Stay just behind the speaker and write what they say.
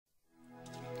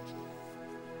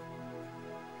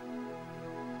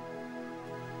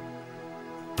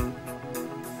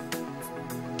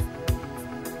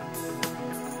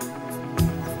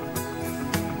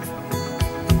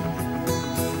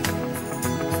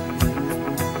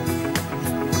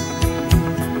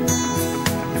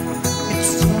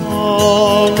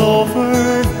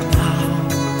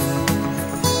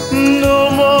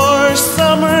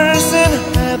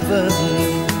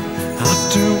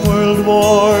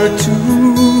war to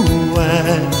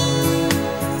end,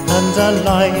 and a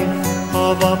life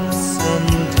of ups and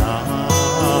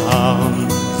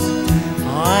downs.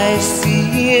 I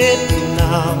see it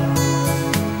now,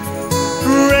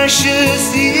 precious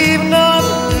even on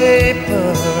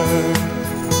paper,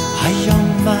 a young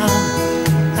man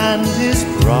and his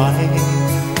bride,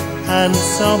 and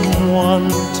someone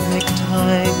to make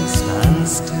time stand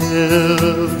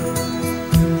still.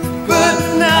 But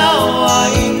now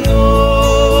I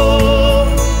know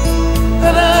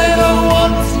that I don't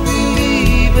want to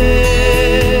believe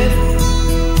it.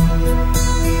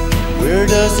 Where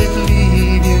does it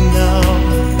leave you now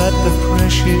that the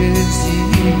precious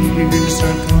years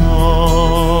are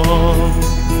gone?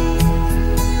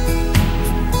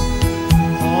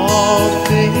 All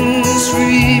things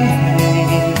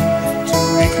remain to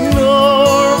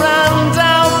ignore and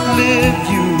outlive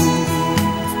you,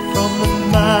 from the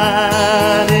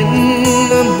man in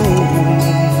the moon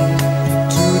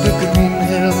to the green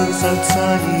hills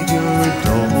outside your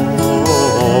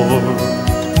door.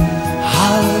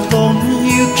 How long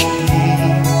you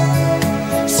came,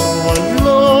 so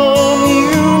alone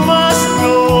you must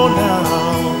go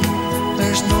now.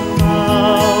 There's no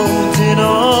mountain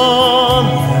on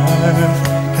earth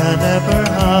can ever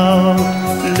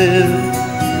outlive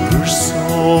your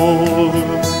soul.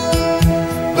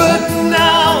 But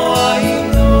now I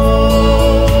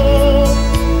know,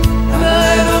 and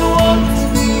I don't want to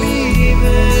believe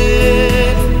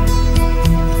it.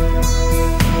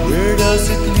 Where does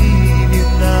it leave you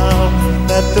now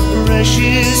that the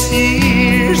precious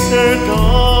years are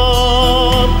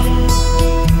gone?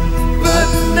 But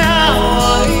now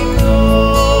I know,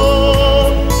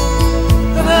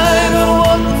 and I don't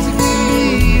want to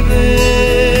believe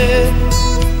it.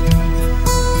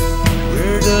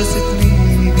 Where does it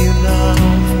leave you now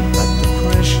that the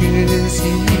precious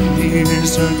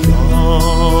years are gone?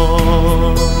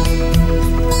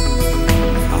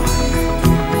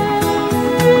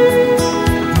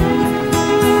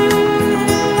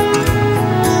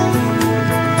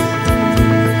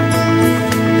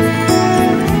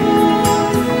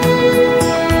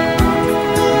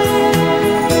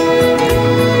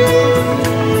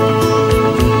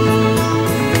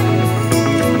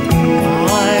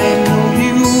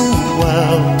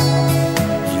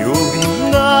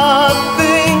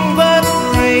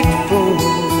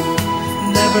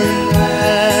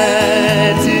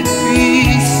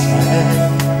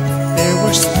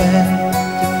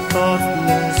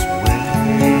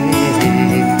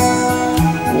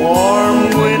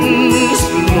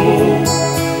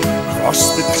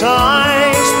 The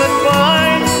ties that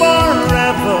bind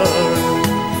forever,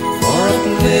 for a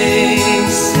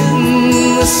place in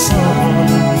the sun,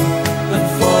 and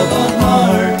for the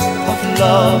heart of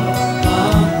love a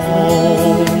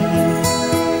home.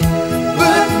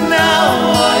 But now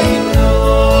I know,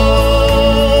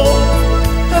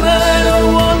 and I don't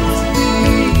want to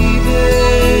believe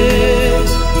it.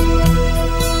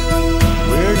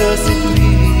 Where does it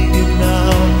leave you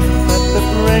now that the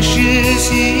precious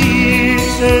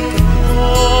years are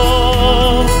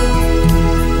gone?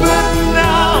 But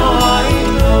now I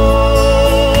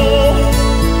know,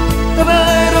 and I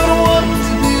don't want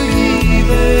to believe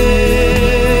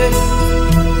it.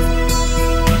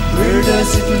 Where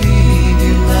does it leave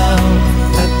you now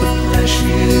that the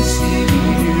precious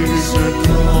years are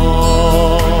gone?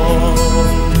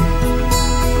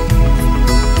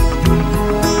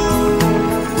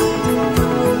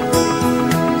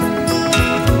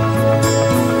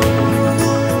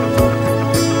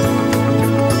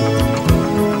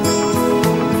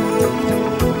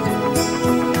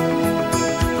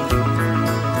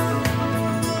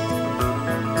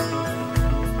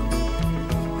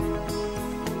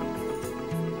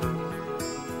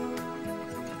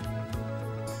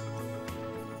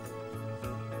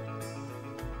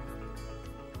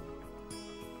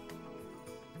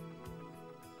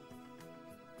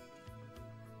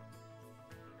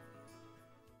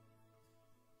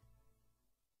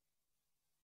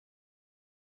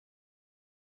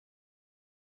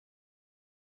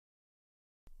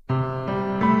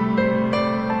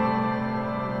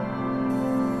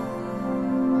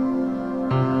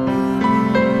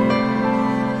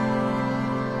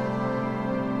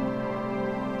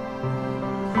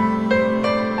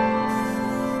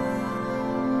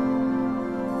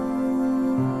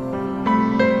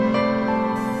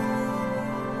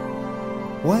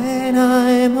 When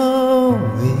I'm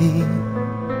away,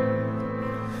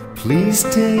 please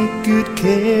take good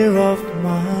care of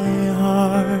my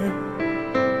heart.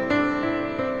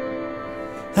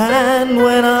 And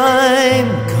when I'm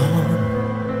gone,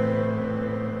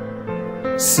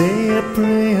 say a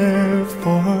prayer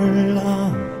for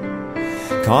love,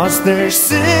 'cause there's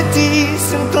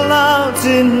cities and clouds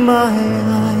in my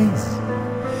eyes,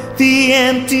 the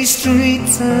empty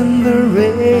streets and the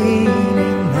rainy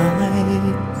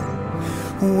nights.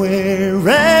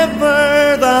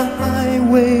 Wherever the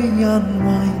highway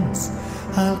unwinds,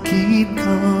 I'll keep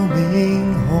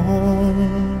coming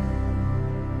home.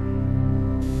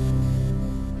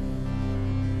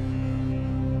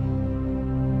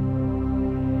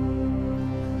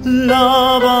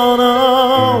 Love on a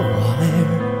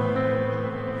wire,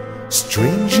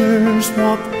 strangers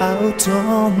walk out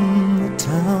on the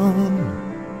town.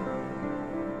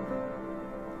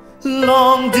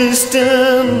 Long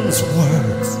distance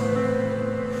words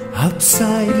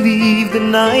outside leave the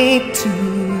night to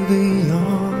the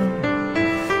young,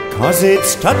 'cause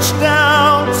it's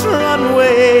touchdowns,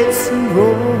 runways and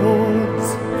roads,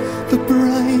 the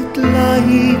bright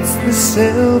lights, the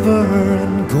silver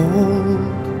and gold.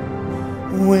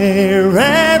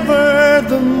 Wherever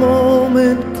the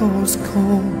moment goes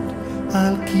cold,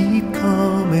 I'll keep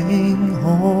coming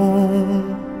home.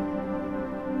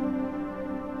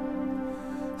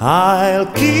 I'll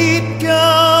keep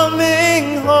coming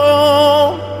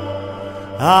home.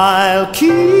 I'll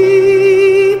keep